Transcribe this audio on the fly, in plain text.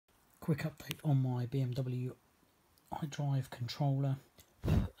quick update on my BMW iDrive controller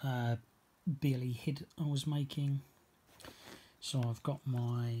BLE HID I was making. So I've got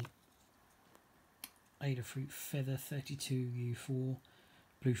my Adafruit Feather 32U4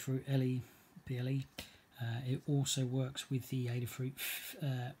 Bluefruit BLE. It also works with the Adafruit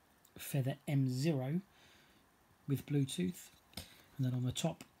Feather M0 with Bluetooth. And then on the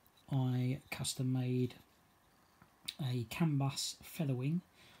top I custom made a Canbus featherwing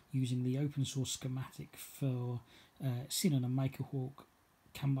using the open source schematic for Cinnamon and MakerHawk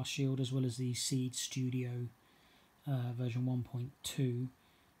Canbus shield, as well as the Seed Studio version 1.2.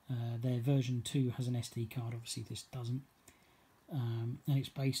 Their version 2 has an SD card, obviously this doesn't. And it's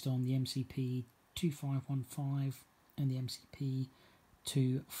based on the MCP 2515 and the MCP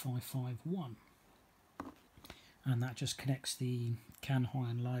 2551. And that just connects the can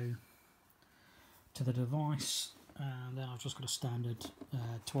high and low to the device. And then I've just got a standard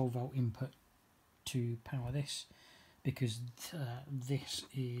 12 volt input to power this, because this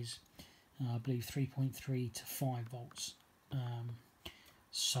is I believe 3.3 to 5 volts,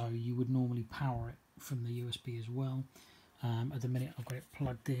 so you would normally power it from the USB as well. At the minute I've got it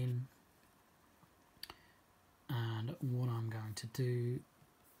plugged in, and what I'm going to do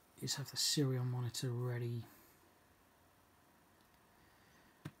is have the serial monitor ready,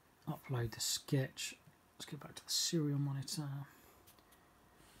 upload the sketch. Let's go back to the serial monitor,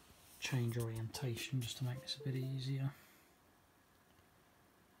 change orientation just to make this a bit easier.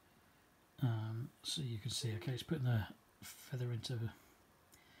 So you can see, okay, it's putting the feather into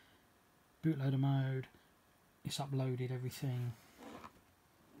bootloader mode. It's uploaded everything.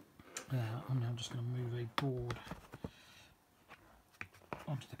 I'm now just going to move a board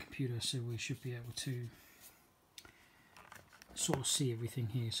onto the computer, so we should be able to sort of see everything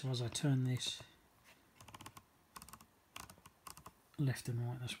here. So as I turn this left and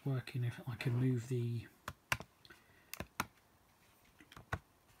right, that's working. If I can move the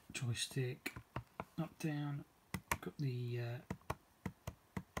joystick up, down, got the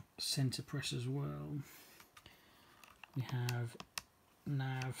center press as well. We have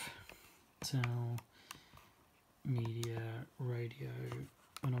nav, tel, media, radio,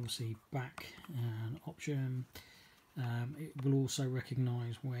 and obviously back and option. It will also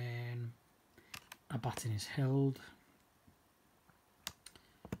recognize when a button is held.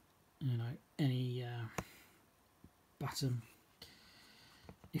 You know, any button.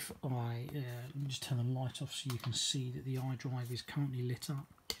 If I let me just turn the light off so you can see that the iDrive is currently lit up.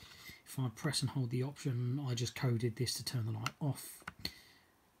 If I press and hold the option, I just coded this to turn the light off.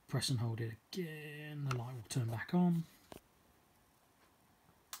 Press and hold it again, the light will turn back on.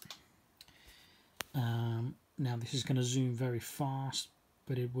 Now this is going to zoom very fast,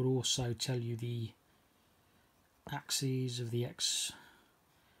 but it will also tell you the axes of the X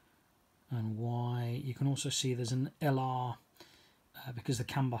and Y. You can also see there's an LR because the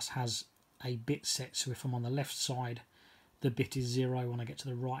Canbus has a bit set, so if I'm on the left side the bit is 0, when I get to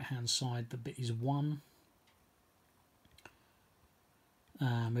the right hand side the bit is 1.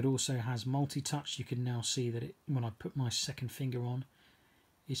 It also has multi-touch. You can now see that when I put my second finger on,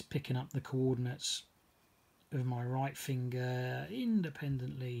 it's picking up the coordinates of my right finger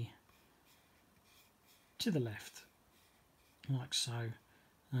independently to the left, like so.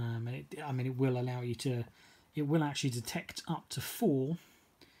 I mean, it will allow you to, it will actually detect up to 4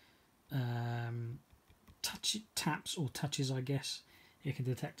 taps or touches, I guess. It can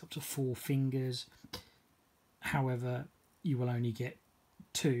detect up to 4 fingers. However, you will only get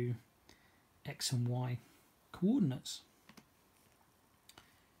 2 X and Y coordinates.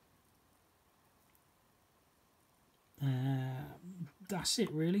 That's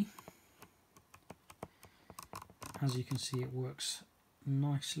it really. As you can see, it works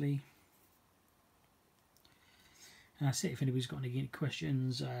nicely. And that's it. If anybody's got any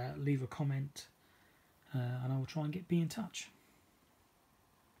questions, leave a comment and I will try and be in touch.